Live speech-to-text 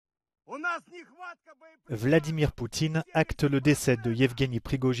Vladimir Poutine acte le décès de Yevgeny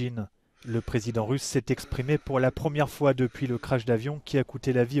Prigojine. Le président russe s'est exprimé pour la première fois depuis le crash d'avion qui a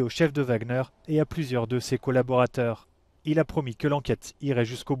coûté la vie au chef de Wagner et à plusieurs de ses collaborateurs. Il a promis que l'enquête irait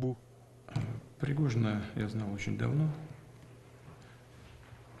jusqu'au bout. Пригожина я знал очень давно,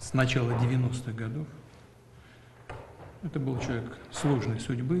 с начала 90-х годов. Это был человек сложной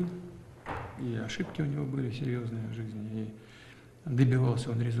судьбы, и ошибки у него были серьезные в жизни, и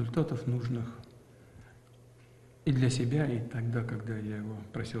добивался он результатов нужных и для себя, и тогда, когда я его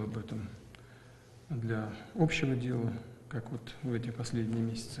просил об этом для общего дела, как вот в эти последние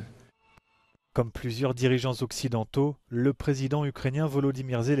месяцы. Comme plusieurs dirigeants occidentaux, le président ukrainien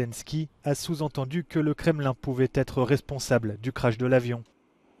Volodymyr Zelensky a sous-entendu que le Kremlin pouvait être responsable du crash de l'avion.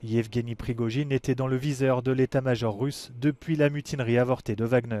 Yevgeny Prigojine était dans le viseur de l'état-major russe depuis la mutinerie avortée de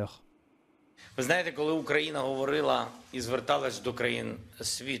Wagner. Ви знаєте, коли Україна говорила і зверталась до країн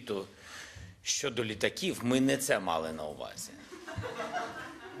світу щодо літаків, ми не це мали на увазі.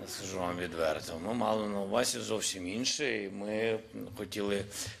 Скажу вам відверто, ми мали на увазі зовсім інше, і ми хотіли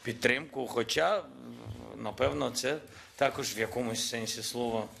підтримку, хоча, напевно, це також в якомусь сенсі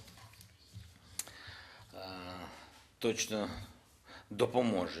слова точно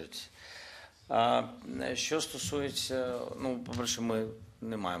допоможуть. А що стосується, ну, по-перше, ми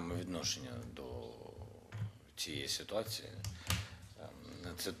не маємо відношення до цієї ситуації,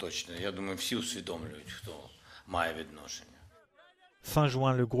 це точно. Я думаю, всі усвідомлюють, хто має відношення. Fin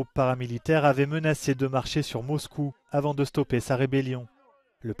juin, le groupe paramilitaire avait menacé de marcher sur Moscou avant de stopper sa rébellion.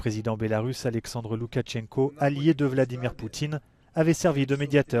 Le président bélarusse Alexandre Loukachenko, allié de Vladimir Poutine, avait servi de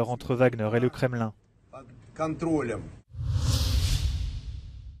médiateur entre Wagner et le Kremlin.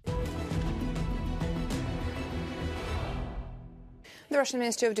 The Russian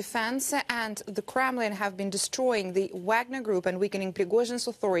Ministry of Defense and the Kremlin have been destroying the Wagner Group and weakening Prigozhin's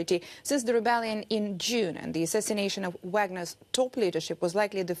authority since the rebellion in June, and the assassination of Wagner's top leadership was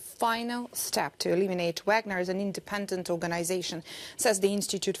likely the final step to eliminate Wagner as an independent organization, says the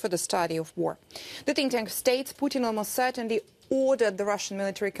Institute for the Study of War. The think tank states Putin almost certainly ordered the Russian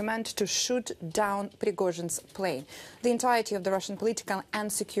military command to shoot down Prigozhin's plane. The entirety of the Russian political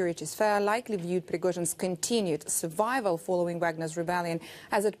and security sphere likely viewed Prigozhin's continued survival following Wagner's rebellion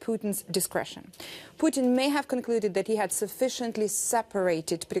as at Putin's discretion. Putin may have concluded that he had sufficiently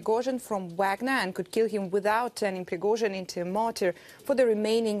separated Prigozhin from Wagner and could kill him without turning Prigozhin into a martyr for the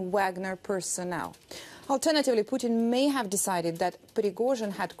remaining Wagner personnel. Alternatively, Putin may have decided that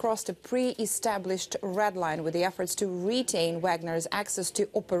Prigozhin had crossed a pre-established red line with the efforts to retain Wagner's access to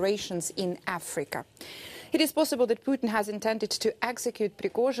operations in Africa. It is possible that Putin has intended to execute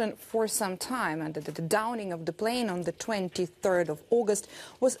Prigozhin for some time and that the downing of the plane on the 23rd of August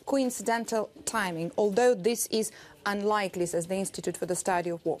was coincidental timing, although this is unlikely, says the Institute for the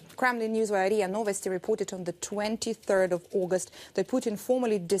Study of War. Kremlin news via RIA Novosti reported on the 23rd of August that Putin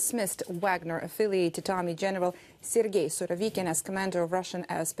formally dismissed Wagner-affiliated Army General Sergei Surovikin as commander of Russian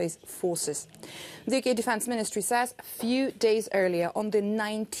airspace forces. The UK Defense Ministry says a few days earlier, on the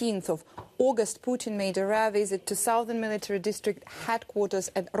 19th of August, Putin made a rare visit to Southern Military District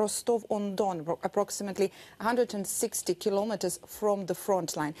headquarters at Rostov-on-Don, approximately 160 kilometers from the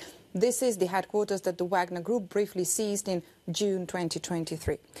front line. This is the headquarters that the Wagner Group briefly seized in June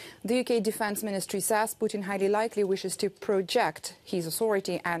 2023. The UK Defence Ministry says Putin highly likely wishes to project his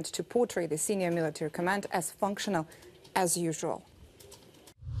authority and to portray the senior military command as functional as usual.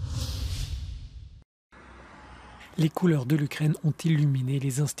 Les couleurs de l'Ukraine ont illuminé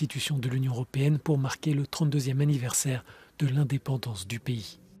les institutions de l'Union européenne pour marquer le 32e anniversaire de l'indépendance du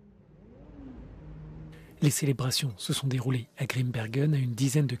pays. Les célébrations se sont déroulées à Grimbergen, à une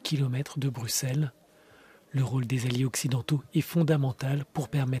dizaine de kilomètres de Bruxelles. Le rôle des alliés occidentaux est fondamental pour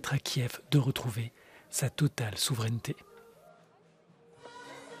permettre à Kiev de retrouver sa totale souveraineté.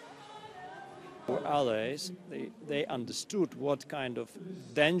 Our allies, they understood what kind of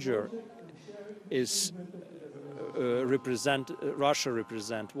danger is Russia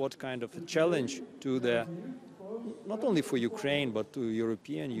represent, what kind of a challenge to the, not only for Ukraine, but to the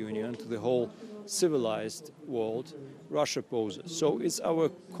European Union, to the whole civilized world, Russia poses. So it's our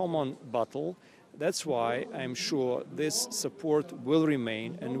common battle. That's why I'm sure this support will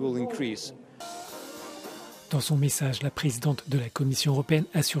remain and will increase. Dans son message, la présidente de la Commission européenne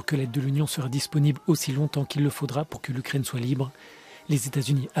assure que l'aide de l'Union sera disponible aussi longtemps qu'il le faudra pour que l'Ukraine soit libre. Les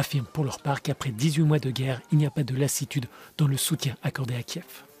États-Unis affirment pour leur part qu'après 18 mois de guerre, il n'y a pas de lassitude dans le soutien accordé à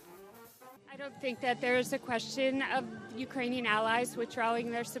Kiev. I don't think that there is a question of Ukrainian allies withdrawing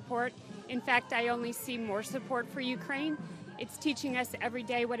their support. In fact, I only see more support for Ukraine. It's teaching us every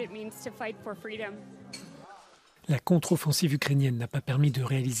day what it means to fight for freedom. La contre-offensive ukrainienne n'a pas permis de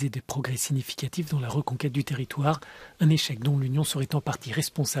réaliser des progrès significatifs dans la reconquête du territoire, un échec dont l'Union serait en partie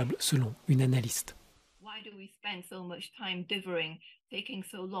responsable, selon une analyste. Why do we spend so much time differing, taking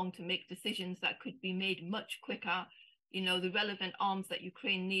so long to make decisions that could be made much quicker? You know, the relevant arms that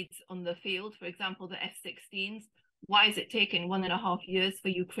Ukraine needs on the field, for example, the F-16s. Why is it taking 1.5 years for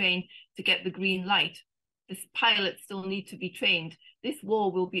Ukraine to get the green light? The pilots still need to be trained. This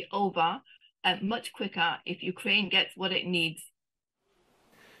war will be over much quicker if Ukraine gets what it needs.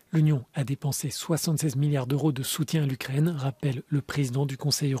 L'Union a dépensé 76 milliards d'euros de soutien à l'Ukraine, rappelle le président du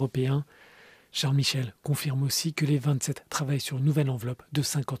Conseil européen. Charles Michel confirme aussi que les 27 travaillent sur une nouvelle enveloppe de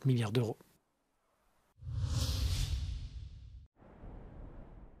 50 milliards d'euros.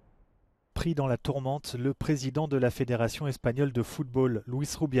 Pris dans la tourmente, le président de la Fédération espagnole de football, Luis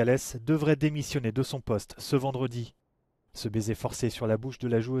Rubiales, devrait démissionner de son poste ce vendredi. Ce baiser forcé sur la bouche de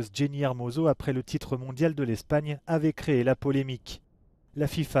la joueuse Jenny Hermoso après le titre mondial de l'Espagne avait créé la polémique. La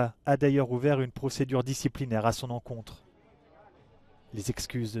FIFA a d'ailleurs ouvert une procédure disciplinaire à son encontre. Les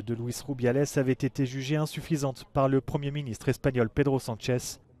excuses de Luis Rubiales avaient été jugées insuffisantes par le Premier ministre espagnol Pedro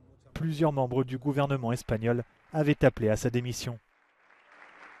Sánchez. Plusieurs membres du gouvernement espagnol avaient appelé à sa démission.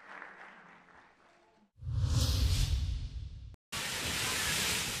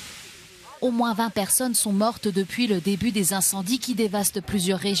 Au moins 20 personnes sont mortes depuis le début des incendies qui dévastent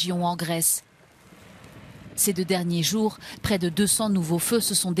plusieurs régions en Grèce. Ces 2 derniers jours, près de 200 nouveaux feux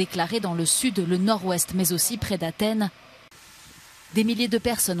se sont déclarés dans le sud, le nord-ouest, mais aussi près d'Athènes. Des milliers de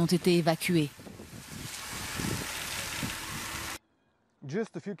personnes ont été évacuées.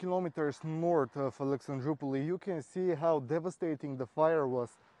 Just a few kilometers north of Alexandroupolis, you can see how devastating the fire was.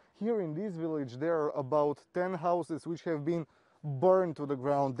 Here in this village, there are about 10 houses which have been burned to the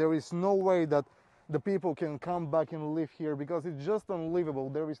ground. There is no way that the people can come back and live here because it's just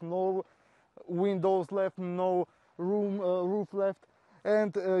unlivable. There is no windows left, no roof left,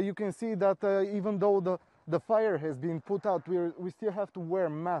 and you can see that even though the fire has been put out, we still have to wear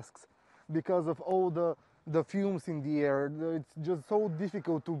masks because of all the fumes in the air. It's just so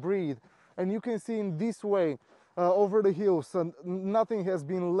difficult to breathe, and you can see in this way over the hills nothing has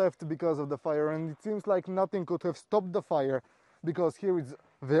been left because of the fire, and it seems like nothing could have stopped the fire because here it's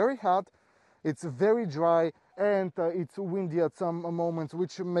very hot, it's very dry, and it's windy at some moments,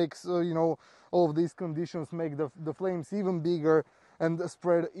 which makes all of these conditions make the flames even bigger and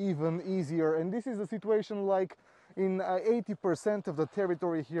spread even easier. And this is a situation like in 80% of the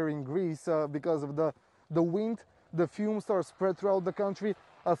territory here in Greece because of the wind. The fumes are spread throughout the country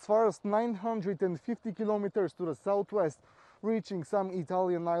as far as 950 kilometers to the southwest, reaching some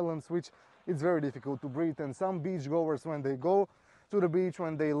Italian islands, which it's very difficult to breathe. And some beachgoers, when they go to the beach,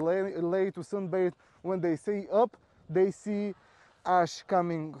 when they lay to sunbathe, when they see up, they see ash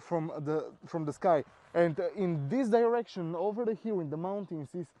coming from the sky. And in this direction, over the hill in the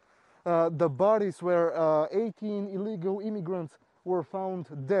mountains, is the bodies where 18 illegal immigrants were found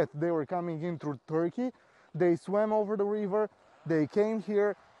dead. They were coming in through Turkey. They swam over the river. They came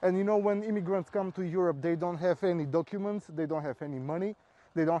here. And when immigrants come to Europe, they don't have any documents. They don't have any money.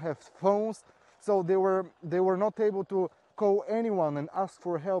 They don't have phones. So they were not able to call anyone and ask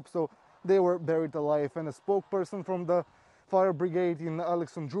for help. So they were buried alive. And a spokesperson from the fire brigade in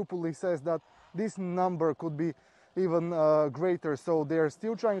Alexandroupolis says that this number could be even greater. So they are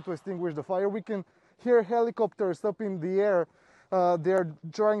still trying to extinguish the fire. We can hear helicopters up in the air. They are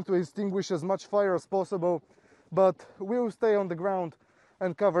trying to extinguish as much fire as possible. But we will stay on the ground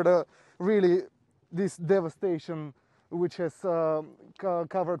and cover this devastation, which has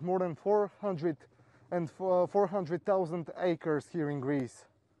covered more than 400,000 acres here in Greece.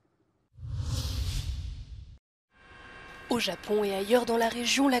 Au Japon et ailleurs dans la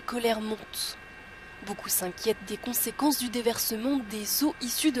région, la colère monte. Beaucoup s'inquiètent des conséquences du déversement des eaux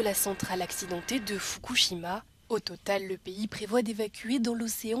issues de la centrale accidentée de Fukushima. Au total, le pays prévoit d'évacuer dans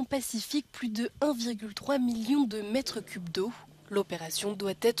l'océan Pacifique plus de 1,3 million de mètres cubes d'eau. L'opération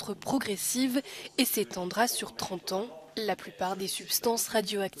doit être progressive et s'étendra sur 30 ans. La plupart des substances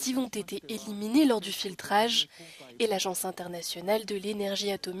radioactives ont été éliminées lors du filtrage et l'Agence internationale de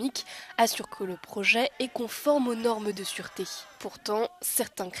l'énergie atomique assure que le projet est conforme aux normes de sûreté. Pourtant,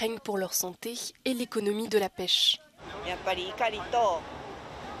 certains craignent pour leur santé et l'économie de la pêche.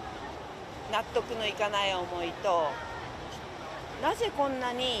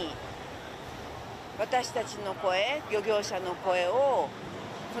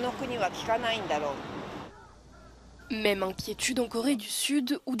 Même inquiétude en Corée du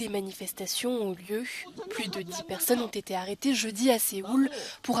Sud où des manifestations ont lieu. Plus de 10 personnes ont été arrêtées jeudi à Séoul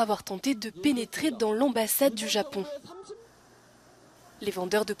pour avoir tenté de pénétrer dans l'ambassade du Japon. Les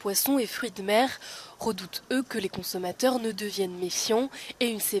vendeurs de poissons et fruits de mer redoutent, eux, que les consommateurs ne deviennent méfiants et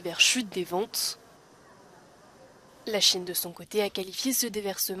une sévère chute des ventes. La Chine, de son côté, a qualifié ce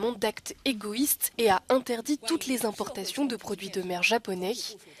déversement d'acte égoïste et a interdit toutes les importations de produits de mer japonais.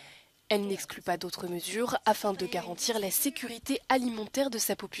 Elle n'exclut pas d'autres mesures afin de garantir la sécurité alimentaire de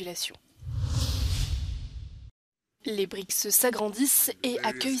sa population. Les BRICS s'agrandissent et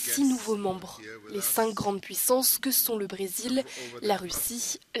accueillent 6 nouveaux membres. Les 5 grandes puissances que sont le Brésil, la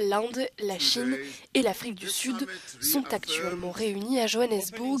Russie, l'Inde, la Chine et l'Afrique du Sud sont actuellement réunis à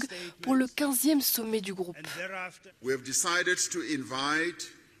Johannesburg pour le 15e sommet du groupe. We have decided to invite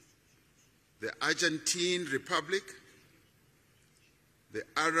the Argentine Republic, the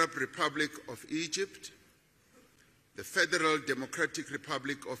Arab Republic of Egypt, the Federal Democratic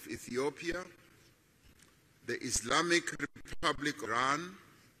Republic of Ethiopia, the Islamic Republic of Iran,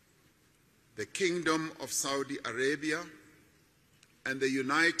 the Kingdom of Saudi Arabia, and the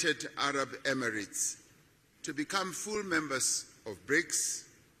United Arab Emirates to become full members of BRICS.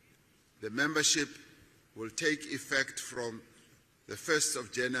 The membership will take effect from the 1st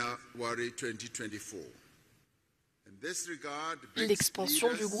of January 2024.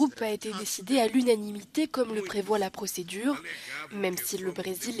 L'expansion du groupe a été décidée à l'unanimité comme le prévoit la procédure, même si le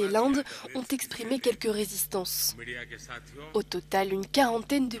Brésil et l'Inde ont exprimé quelques résistances. Au total, une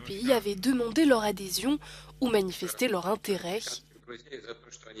quarantaine de pays avaient demandé leur adhésion ou manifesté leur intérêt.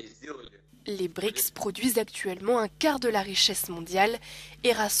 Les BRICS produisent actuellement un quart de la richesse mondiale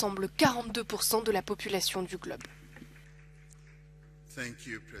et rassemblent 42% de la population du globe. Thank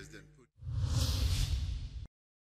you, President.